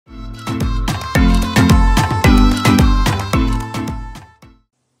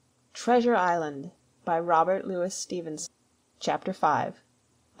Treasure Island by Robert Louis Stevenson. Chapter 5.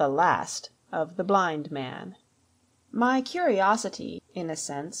 The Last of the Blind Man. My curiosity, in a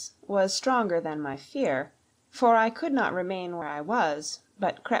sense, was stronger than my fear, for I could not remain where I was,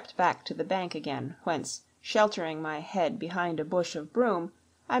 but crept back to the bank again, whence, sheltering my head behind a bush of broom,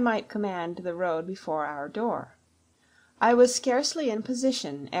 I might command the road before our door. I was scarcely in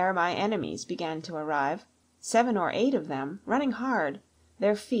position ere my enemies began to arrive, 7 or 8 of them, running hard,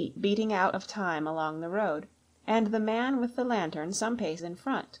 their feet beating out of time along the road, and the man with the lantern some pace in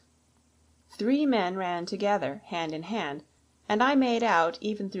front. 3 men ran together, hand in hand, and I made out,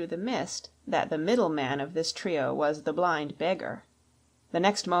 even through the mist, that the middle man of this trio was the blind beggar. The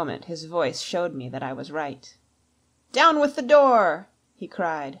next moment his voice showed me that I was right. "Down with the door!" he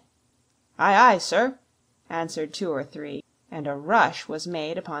cried. "Aye, aye, sir," answered 2 or 3, and a rush was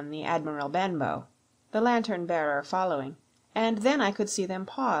made upon the Admiral Benbow, the lantern-bearer following, and then I could see them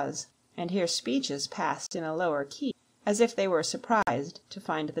pause, and hear speeches passed in a lower key, as if they were surprised to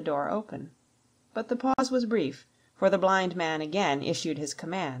find the door open. But the pause was brief, for the blind man again issued his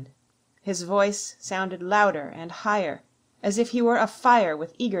command. His voice sounded louder and higher, as if he were afire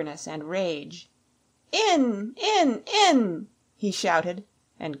with eagerness and rage. "In! In! In!" he shouted,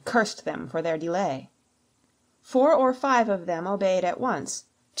 and cursed them for their delay. 4 or 5 of them obeyed at once,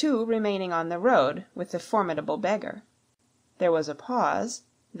 2 remaining on the road with the formidable beggar. There was a pause,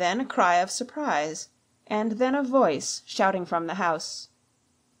 then a cry of surprise, and then a voice shouting from the house,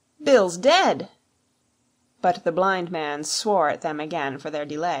 "Bill's dead!" But the blind man swore at them again for their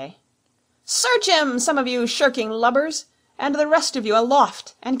delay. "Search him, some of you shirking lubbers, and the rest of you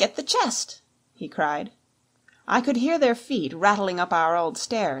aloft, and get the chest!" he cried. I could hear their feet rattling up our old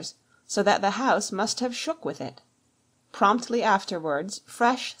stairs, so that the house must have shook with it. Promptly afterwards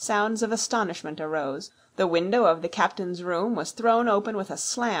fresh sounds of astonishment arose. The window of the captain's room was thrown open with a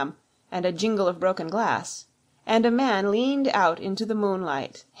slam and a jingle of broken glass, and a man leaned out into the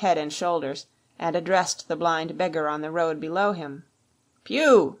moonlight, head and shoulders, and addressed the blind beggar on the road below him.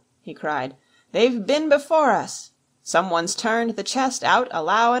 "Pew!" he cried. "They've been before us. Someone's turned the chest out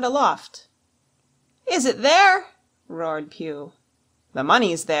alow and aloft." "Is it there?" roared Pew. "The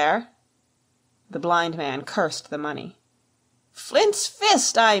money's there." The blind man cursed the money. "Flint's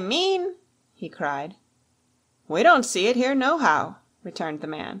fist, I mean!" he cried. "We don't see it here nohow," returned the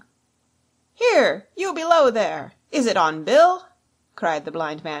man. "Here, you below there, is it on Bill?" cried the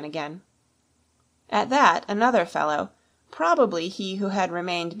blind man again. At that another fellow, probably he who had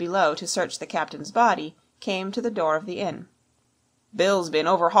remained below to search the captain's body, came to the door of the inn. "Bill's been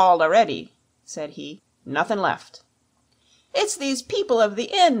overhauled already," said he. "Nothing left." "It's these people of the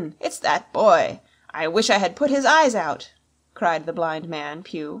inn! It's that boy! I wish I had put his eyes out!" cried the blind man,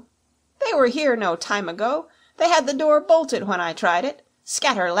 Pew. "They were here no time ago. They had the door bolted when I tried it.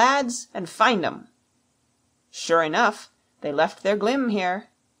 Scatter, lads, and find 'em." "Sure enough, they left their glim here,"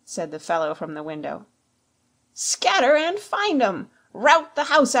 said the fellow from the window. "Scatter and find 'em! Rout the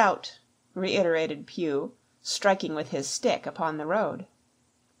house out!" reiterated Pew, striking with his stick upon the road.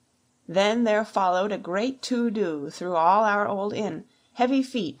 Then there followed a great to-do through all our old inn, heavy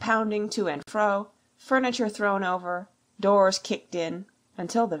feet pounding to and fro, furniture thrown over, doors kicked in,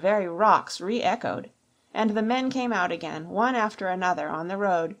 until the very rocks re-echoed, and the men came out again, one after another, on the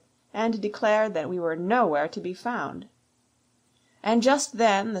road, and declared that we were nowhere to be found. And just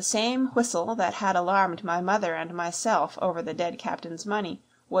then the same whistle that had alarmed my mother and myself over the dead captain's money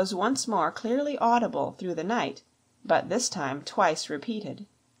was once more clearly audible through the night, but this time twice repeated.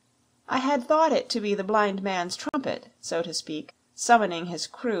 I had thought it to be the blind man's trumpet, so to speak, summoning his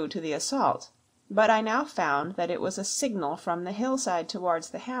crew to the assault, but I now found that it was a signal from the hillside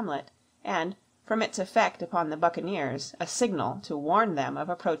towards the hamlet, and, from its effect upon the buccaneers, a signal to warn them of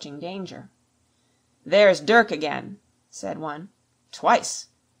approaching danger. "There's Dirk again," said one. "Twice.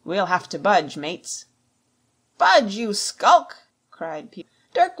 We'll have to budge, mates." "Budge, you skulk!" cried Pew.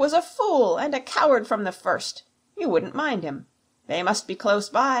 "Dirk was a fool and a coward from the first. You wouldn't mind him. They must be close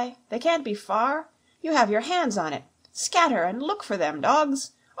by. They can't be far. You have your hands on it. Scatter and look for them,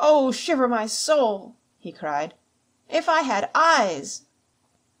 dogs. Oh, shiver my soul!" he cried. "If I had eyes!"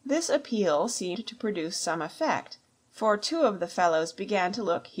 This appeal seemed to produce some effect, for 2 of the fellows began to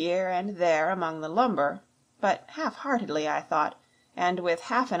look here and there among the lumber, but half-heartedly, I thought, and with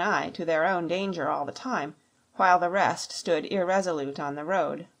half an eye to their own danger all the time, while the rest stood irresolute on the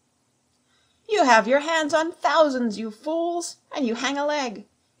road. "You have your hands on thousands, you fools, and you hang a leg.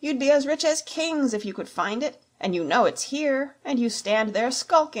 You'd be as rich as kings if you could find it, and you know it's here, and you stand there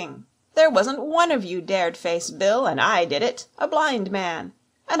skulking. There wasn't one of you dared face Bill, and I did it, a blind man,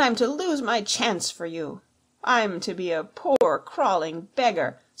 and I'm to lose my chance for you. I'm to be a poor crawling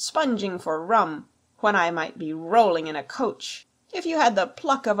beggar, sponging for rum, when I might be rolling in a coach. If you had the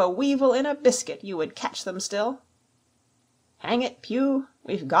pluck of a weevil in a biscuit, you would catch them still." "Hang it, Pew,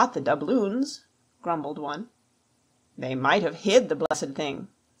 we've got the doubloons," grumbled one. "They might have hid the blessed thing,"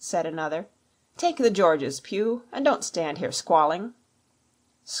 said another. "Take the Georges, Pew, and don't stand here squalling."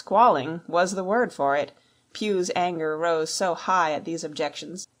 Squalling was the word for it. Pew's anger rose so high at these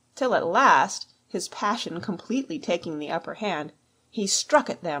objections, till at last, his passion completely taking the upper hand, he struck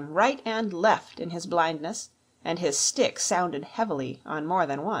at them right and left in his blindness, and his stick sounded heavily on more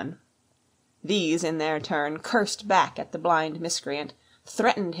than one. These, in their turn, cursed back at the blind miscreant,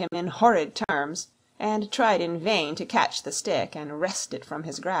 threatened him in horrid terms, and tried in vain to catch the stick and wrest it from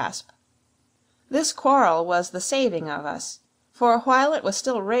his grasp. This quarrel was the saving of us, for while it was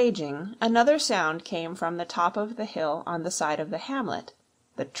still raging, another sound came from the top of the hill on the side of the hamlet,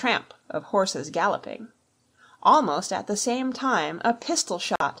 the tramp of horses galloping. Almost at the same time a pistol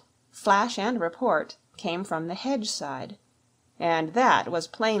shot, flash and report, came from the hedge side, and that was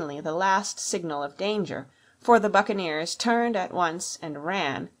plainly the last signal of danger, for the buccaneers turned at once and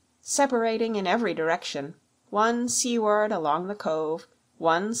ran, separating in every direction, one seaward along the cove,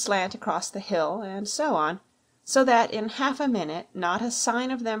 one slant across the hill, and so on, so that in half a minute not a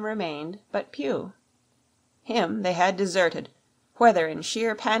sign of them remained but Pew. Him they had deserted, whether in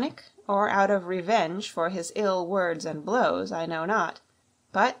sheer panic or out of revenge for his ill words and blows, I know not,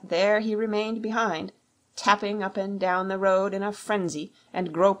 but there he remained behind, tapping up and down the road in a frenzy,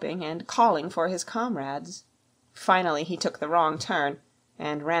 and groping and calling for his comrades. Finally he took the wrong turn,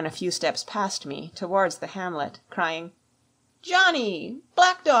 and ran a few steps past me towards the hamlet, crying, "Johnny!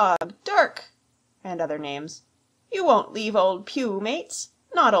 Black Dog! Dirk!" and other names. "You won't leave old Pew, mates!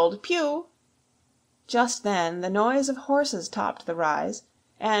 Not old Pew!" Just then the noise of horses topped the rise,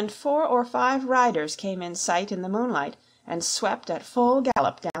 and 4 or 5 riders came in sight in the moonlight, and swept at full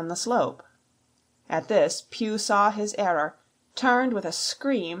gallop down the slope. At this Pew saw his error, turned with a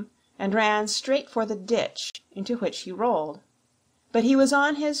scream, and ran straight for the ditch, into which he rolled. But he was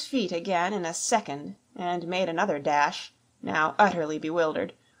on his feet again in a second, and made another dash, now utterly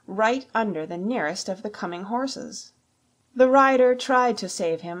bewildered, right under the nearest of the coming horses. The rider tried to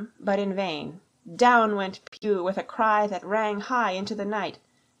save him, but in vain. Down went Pew with a cry that rang high into the night,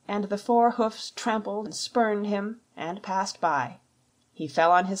 and the 4 hoofs trampled and spurned him, and passed by. He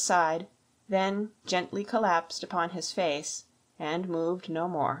fell on his side, then gently collapsed upon his face, and moved no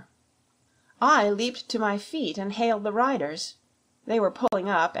more. I leaped to my feet and hailed the riders. They were pulling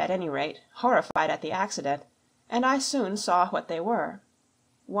up, at any rate, horrified at the accident, and I soon saw what they were.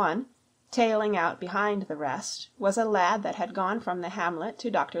 One, tailing out behind the rest, was a lad that had gone from the hamlet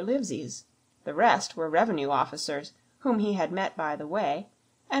to Dr. Livesey's. The rest were revenue officers, whom he had met by the way,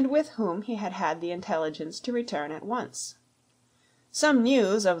 and with whom he had had the intelligence to return at once. Some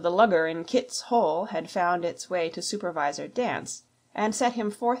news of the lugger in Kit's Hole had found its way to Supervisor Dance, and set him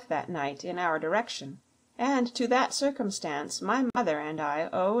forth that night in our direction, and to that circumstance my mother and I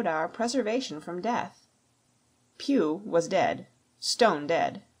owed our preservation from death. Pew was dead, stone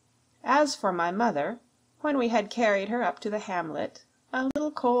dead. As for my mother, when we had carried her up to the hamlet, a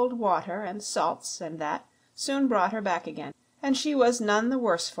little cold water and salts and that soon brought her back again, and she was none the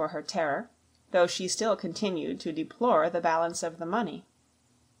worse for her terror, though she still continued to deplore the balance of the money.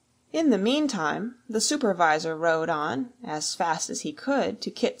 In the meantime the supervisor rode on, as fast as he could,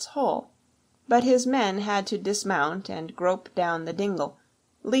 to Kit's Hole, but his men had to dismount and grope down the dingle,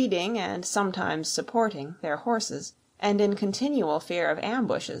 leading and sometimes supporting their horses, and in continual fear of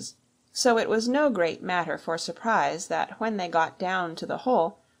ambushes, so it was no great matter for surprise that when they got down to the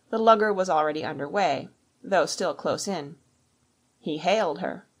hole the lugger was already under way, though still close in. He hailed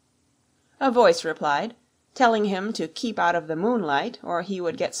her. A voice replied, telling him to keep out of the moonlight or he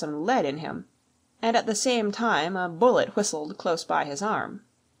would get some lead in him, and at the same time a bullet whistled close by his arm.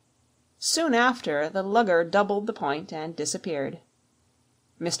 Soon after the lugger doubled the point and disappeared.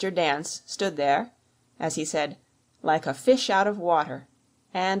 Mr. Dance stood there, as he said, like a fish out of water,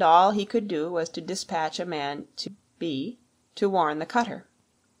 and all he could do was to dispatch a man to B to warn the cutter.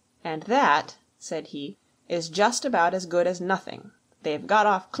 "And that," said he, "is just about as good as nothing. They've got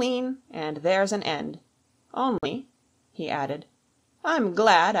off clean, and there's an end. Only," he added, "I'm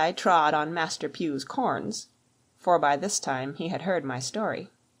glad I trod on Master Pew's corns," for by this time he had heard my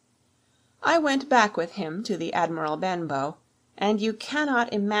story. I went back with him to the Admiral Benbow, and you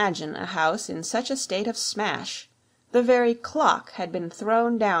cannot imagine a house in such a state of smash. The very clock had been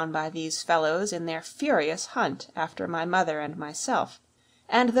thrown down by these fellows in their furious hunt after my mother and myself,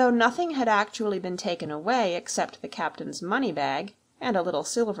 and though nothing had actually been taken away except the captain's money-bag and a little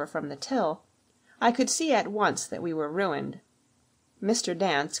silver from the till, I could see at once that we were ruined. Mr.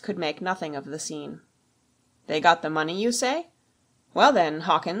 Dance could make nothing of the scene. "They got the money, you say? Well then,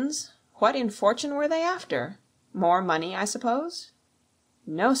 Hawkins, what in fortune were they after? More money, I suppose?"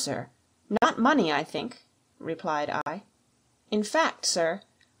 "No, sir, not money, I think," replied I. "In fact, sir,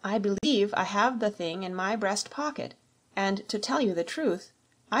 I believe I have the thing in my breast pocket, and to tell you the truth,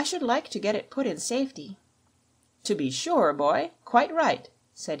 I should like to get it put in safety." "To be sure, boy, quite right,"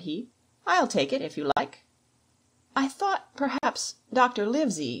 said he. "I'll take it if you like." "I thought perhaps Dr.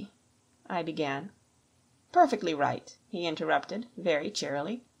 Livesey—" I began. "Perfectly right," he interrupted, very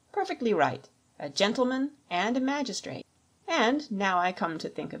cheerily. "Perfectly right. A gentleman and a magistrate. And, now I come to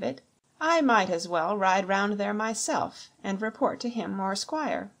think of it, I might as well ride round there myself and report to him or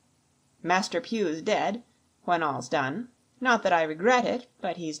Squire. Master Pugh's dead, when all's done. Not that I regret it,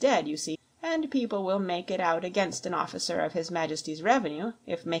 but he's dead, you see, and people will make it out against an officer of His Majesty's revenue,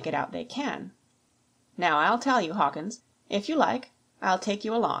 if make it out they can. Now I'll tell you, Hawkins, if you like, I'll take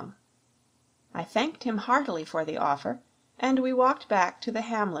you along." I thanked him heartily for the offer, and we walked back to the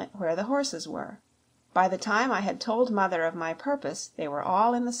hamlet where the horses were. By the time I had told Mother of my purpose, they were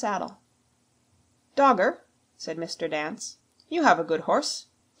all in the saddle. "Dogger," said Mr. Dance, "you have a good horse.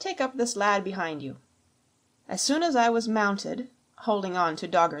 Take up this lad behind you." As soon as I was mounted, holding on to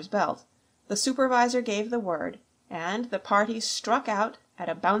Dogger's belt, the supervisor gave the word, and the party struck out at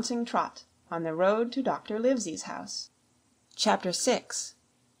a bouncing trot on the road to Dr. Livesey's house. Chapter 6.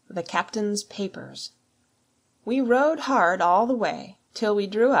 The Captain's Papers. We rode hard all the way, till we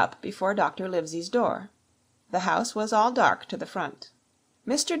drew up before Dr. Livesey's door. The house was all dark to the front.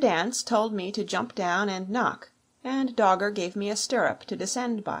 Mr. Dance told me to jump down and knock, and Dogger gave me a stirrup to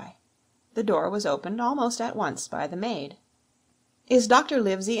descend by. The door was opened almost at once by the maid. "Is Dr.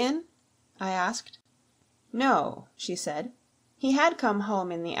 Livesey in?" I asked. "No," she said. "He had come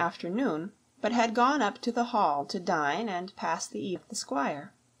home in the afternoon, but had gone up to the hall to dine and pass the eve with the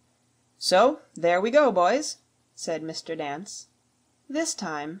Squire." "So there we go, boys," said Mr. Dance. This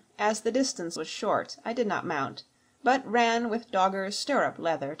time, as the distance was short, I did not mount, but ran with Dogger's stirrup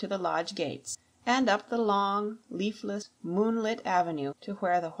leather to the lodge gates, and up the long, leafless, moonlit avenue to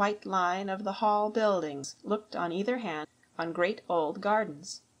where the white line of the Hall buildings looked on either hand on great old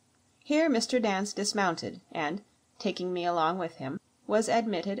gardens. Here Mr. Dance dismounted, and, taking me along with him, was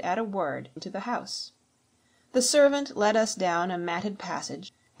admitted at a word into the house. The servant led us down a matted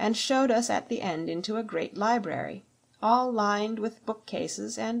passage, and showed us at the end into a great library, all lined with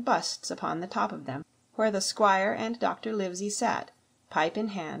bookcases and busts upon the top of them, where the Squire and Dr. Livesey sat, pipe in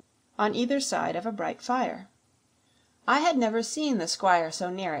hand, on either side of a bright fire. I had never seen the Squire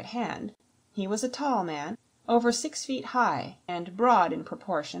so near at hand. He was a tall man, over 6 feet high, and broad in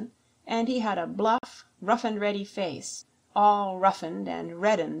proportion, and he had a bluff, rough-and-ready face, all roughened and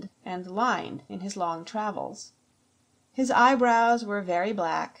reddened and lined in his long travels. His eyebrows were very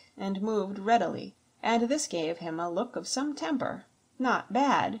black, and moved readily, and this gave him a look of some temper, not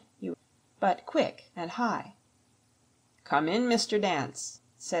bad, but quick and high. "Come in, Mr. Dance,"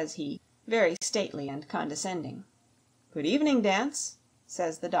 says he, very stately and condescending. "Good evening, Dance,"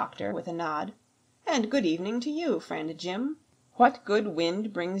 says the doctor with a nod. "And good evening to you, friend Jim. What good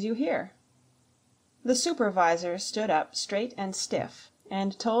wind brings you here?" The supervisor stood up straight and stiff,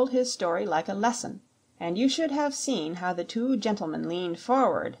 and told his story like a lesson, and you should have seen how the two gentlemen leaned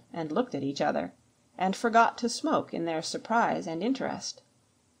forward and looked at each other, and forgot to smoke in their surprise and interest.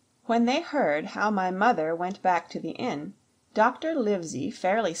 When they heard how my mother went back to the inn, Dr. Livesey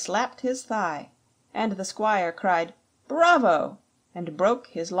fairly slapped his thigh, and the Squire cried "Bravo!" and broke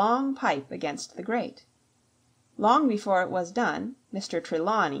his long pipe against the grate. Long before it was done, Mr.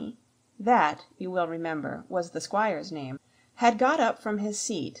 Trelawney, that, you will remember, was the Squire's name, had got up from his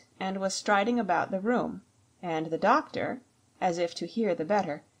seat and was striding about the room, and the doctor, as if to hear the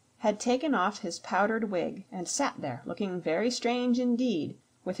better, had taken off his powdered wig and sat there looking very strange indeed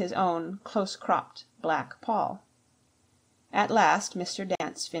with his own close-cropped black poll. At last Mr.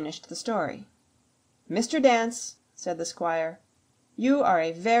 Dance finished the story. "Mr. Dance," said the Squire, "you are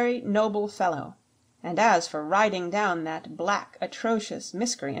a very noble fellow, and as for riding down that black, atrocious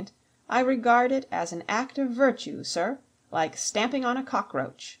miscreant, I regard it as an act of virtue, sir, like stamping on a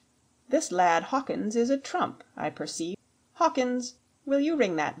cockroach. This lad Hawkins is a trump, I perceive. Hawkins, will you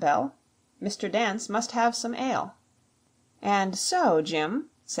ring that bell? Mr. Dance must have some ale." "And so, Jim,"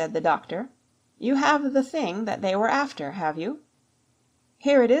 said the doctor, "you have the thing that they were after, have you?"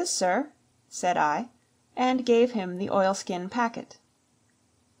 "Here it is, sir," said I, and gave him the oilskin packet.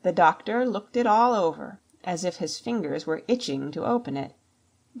 The doctor looked it all over, as if his fingers were itching to open it,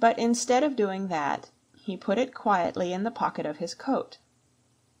 but instead of doing that, he put it quietly in the pocket of his coat.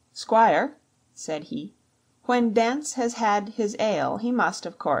 "Squire," said he, When Dance has had his ale he must,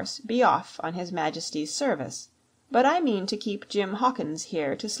 of course, be off on his Majesty's service, but I mean to keep Jim Hawkins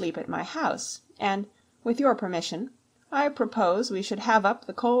here to sleep at my house, and, with your permission, I propose we should have up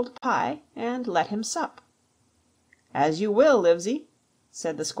the cold pie and let him sup." "As you will, Livesey,"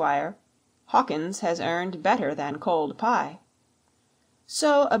 said the squire. "Hawkins has earned better than cold pie."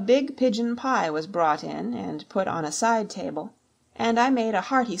 So a big pigeon pie was brought in and put on a side table, and I made a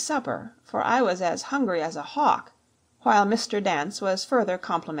hearty supper, for I was as hungry as a hawk, while Mr. Dance was further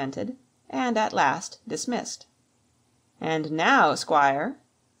complimented, and at last dismissed. "And now, squire,"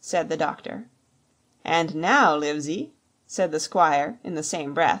 said the doctor. "And now, Livesey," said the squire in the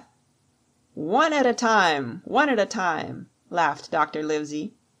same breath. "One at a time, one at a time," laughed Dr.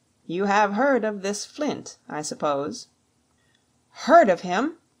 Livesey. "You have heard of this Flint, I suppose?" "Heard of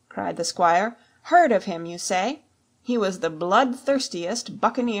him!" cried the squire. "Heard of him, you say? He was the bloodthirstiest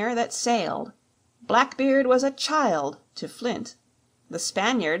buccaneer that sailed. Blackbeard was a child to Flint. The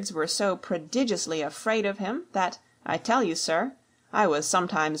Spaniards were so prodigiously afraid of him that, I tell you, sir, I was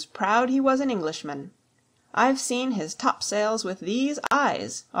sometimes proud he was an Englishman. I've seen his topsails with these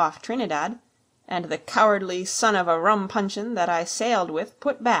eyes off Trinidad, and the cowardly son of a rum puncheon that I sailed with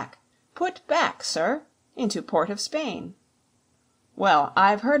put back, sir, into Port of Spain." "Well,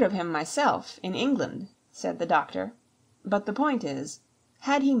 I've heard of him myself, in England," said the doctor. "But the point is,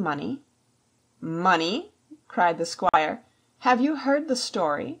 had he money?" "Money?" cried the squire. "Have you heard the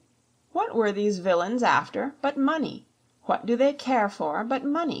story? What were these villains after but money? What do they care for but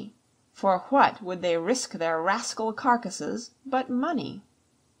money? For what would they risk their rascal carcasses but money?"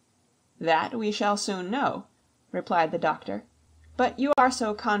 "That we shall soon know," replied the doctor. "But you are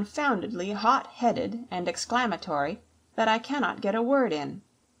so confoundedly hot-headed and exclamatory that I cannot get a word in.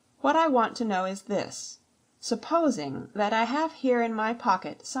 What I want to know is this. Supposing that I have here in my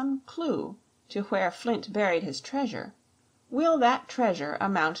pocket some clue to where Flint buried his treasure, will that treasure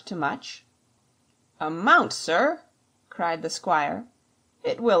amount to much?" "Amount, sir!" cried the squire.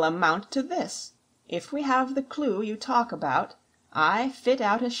 "It will amount to this. If we have the clue you talk about, I fit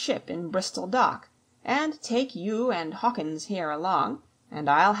out a ship in Bristol dock, and take you and Hawkins here along, and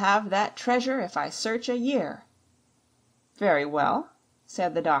I'll have that treasure if I search a year." "Very well,"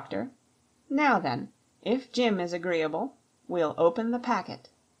 said the doctor. "Now then, if Jim is agreeable, we'll open the packet."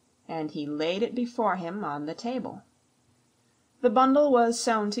 And he laid it before him on the table. The bundle was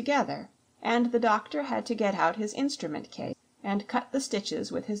sewn together, and the doctor had to get out his instrument case and cut the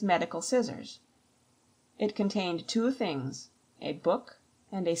stitches with his medical scissors. It contained two things, a book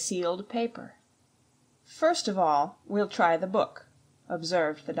and a sealed paper. "First of all, we'll try the book,"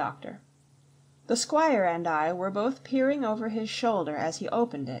 observed the doctor. The squire and I were both peering over his shoulder as he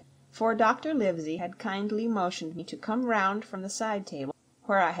opened it, for Dr. Livesey had kindly motioned me to come round from the side table,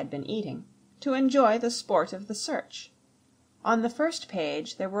 where I had been eating, to enjoy the sport of the search. On the first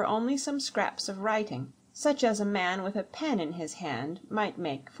page there were only some scraps of writing, such as a man with a pen in his hand might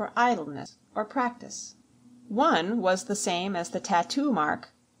make for idleness or practice. One was the same as the tattoo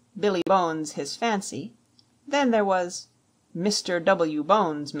mark, "Billy Bones his fancy." Then there was "Mr. W.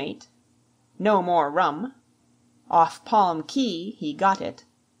 Bones, mate," "No more rum," "Off Palm Key he got it,"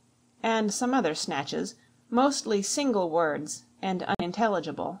 and some other snatches, mostly single words and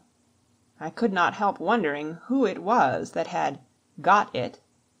unintelligible. I could not help wondering who it was that had "got it,"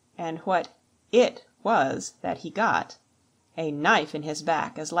 and what "it" was that he got. A knife in his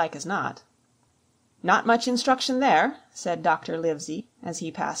back, as like as not. "Not much instruction there," said Dr. Livesey, as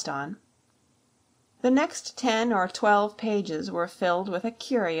he passed on. The next 10 or 12 pages were filled with a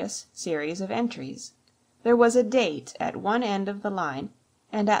curious series of entries. There was a date at one end of the line,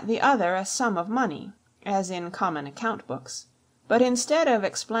 and at the other a sum of money, as in common account books, but instead of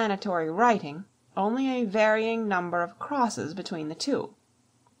explanatory writing, only a varying number of crosses between the two.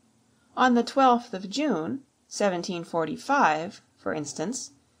 On the 12th of June, 1745, for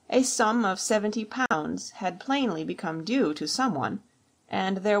instance, a sum of £70 had plainly become due to someone,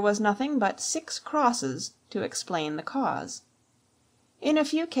 and there was nothing but 6 crosses to explain the cause. In a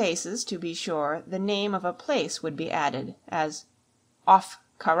few cases, to be sure, the name of a place would be added, as "off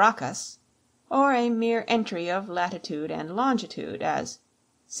Caracas," or a mere entry of latitude and longitude, as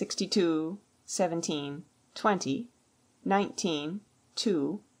 62, 17, 20, 19,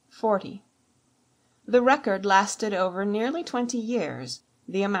 2, 40. The record lasted over nearly 20 years,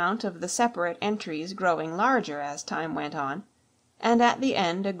 the amount of the separate entries growing larger as time went on, and at the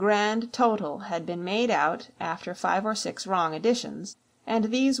end a grand total had been made out after 5 or 6 wrong additions, and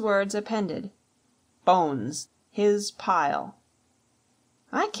these words appended: "Bones, his pile."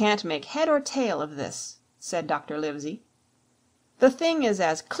 "I can't make head or tail of this," said Dr. Livesey. "The thing is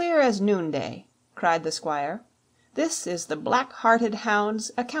as clear as noonday," cried the squire. "This is the Black-Hearted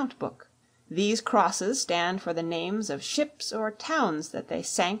Hound's account-book. These crosses stand for the names of ships or towns that they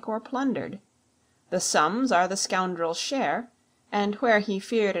sank or plundered. The sums are the scoundrel's share, and where he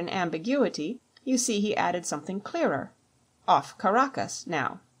feared an ambiguity, you see he added something clearer. Off Caracas,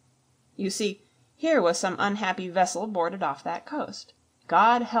 now. You see, here was some unhappy vessel boarded off that coast.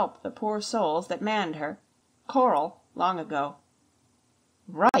 God help the poor souls that manned her. Coral, long ago."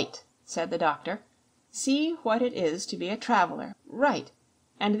 "Right," said the doctor. "See what it is to be a traveller. Right.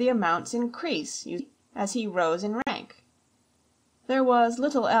 And the amounts increase, you see, as he rose in rank." There was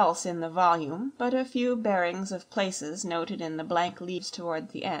little else in the volume but a few bearings of places noted in the blank leaves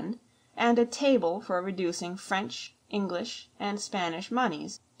toward the end, and a table for reducing French, English, and Spanish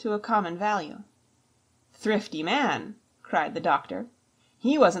moneys to a common value. "Thrifty man!" cried the doctor.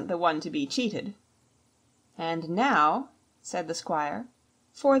 "He wasn't the one to be cheated." "And now," said the squire,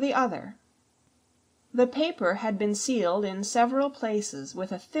 "for the other." The paper had been sealed in several places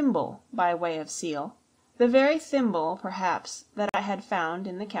with a thimble by way of seal, the very thimble, perhaps, that I had found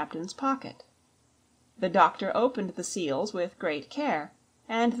in the captain's pocket. The doctor opened the seals with great care,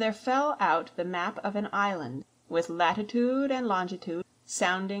 and there fell out the map of an island, with latitude and longitude,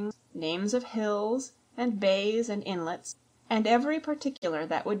 soundings, names of hills, and bays and inlets, and every particular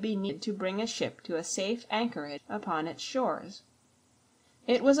that would be needed to bring a ship to a safe anchorage upon its shores.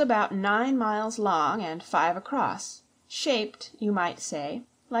 It was about 9 miles long and 5 across, shaped, you might say,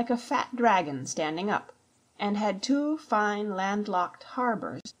 like a fat dragon standing up, and had 2 fine landlocked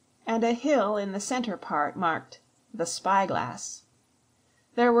harbors, and a hill in the center part marked "The Spyglass."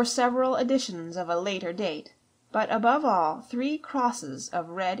 There were several editions of a later date, but above all 3 crosses of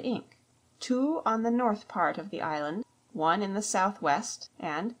red ink, 2 on the north part of the island, 1 in the southwest,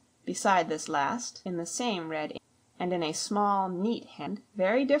 and, beside this last, in the same red ink, and in a small, neat hand,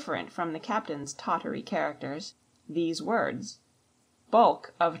 very different from the captain's tottery characters, these words: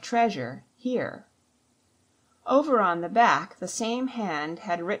 "Bulk of treasure here." Over on the back the same hand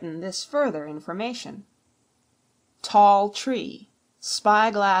had written this further information: "Tall tree,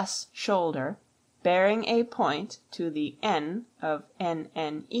 spyglass shoulder, bearing a point to the N of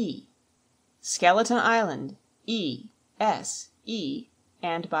NNE. Skeleton Island, E, S, E,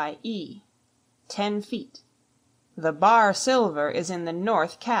 and by E. 10 feet. The bar silver is in the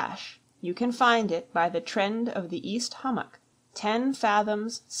north cache. You can find it by the trend of the east hummock, 10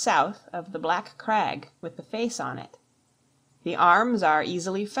 fathoms south of the black crag with the face on it. The arms are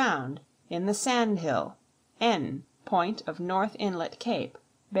easily found in the sandhill, N, point of North Inlet Cape,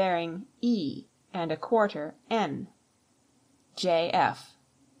 bearing E and a quarter N. J.F."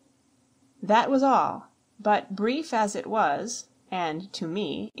 That was all, but brief as it was, and to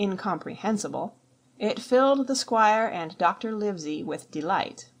me incomprehensible, it filled the squire and Dr. Livesey with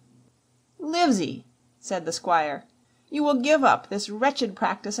delight. "Livesey," said the squire, "you will give up this wretched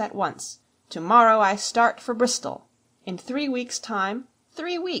practice at once. To-morrow I start for Bristol. In 3 weeks' time,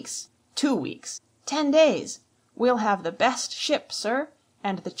 3 weeks, 2 weeks, 10 days, we'll have the best ship, sir,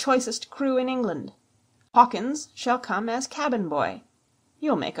 and the choicest crew in England. Hawkins shall come as cabin-boy.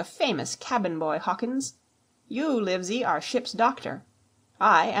 You'll make a famous cabin-boy, Hawkins. You, Livesey, are ship's doctor.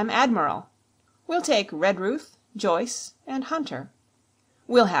 I am admiral. We'll take Redruth, Joyce, and Hunter.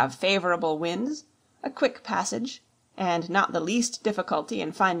 We'll have favorable winds, a quick passage, and not the least difficulty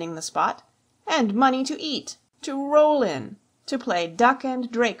in finding the spot, and money to eat, to roll in, to play duck and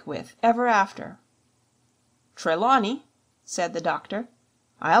drake with ever after." "Trelawney," said the doctor,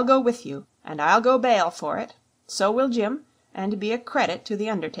 "I'll go with you, and I'll go bail for it. So will Jim, and be a credit to the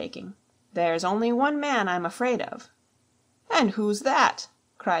undertaking. There's only one man I'm afraid of." "And who's that?"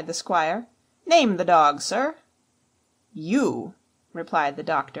 cried the squire. "Name the dog, sir." "You," replied the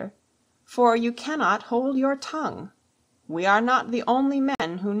doctor, "for you cannot hold your tongue. We are not the only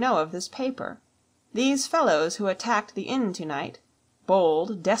men who know of this paper. These fellows who attacked the inn tonight,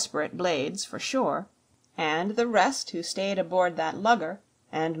 bold, desperate blades, for sure, and the rest who stayed aboard that lugger,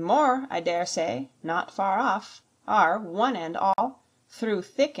 and more, I dare say, not far off, are, one and all, through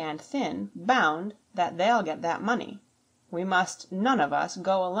thick and thin, bound that they'll get that money. We must none of us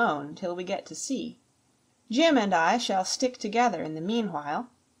go alone till we get to sea. Jim and I shall stick together in the meanwhile.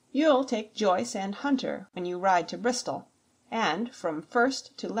 You'll take Joyce and Hunter when you ride to Bristol, and, from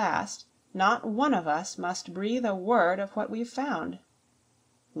first to last, not one of us must breathe a word of what we've found."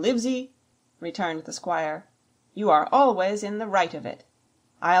 "Livesey," returned the squire, "you are always in the right of it.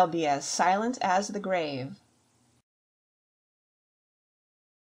 I'll be as silent as the grave."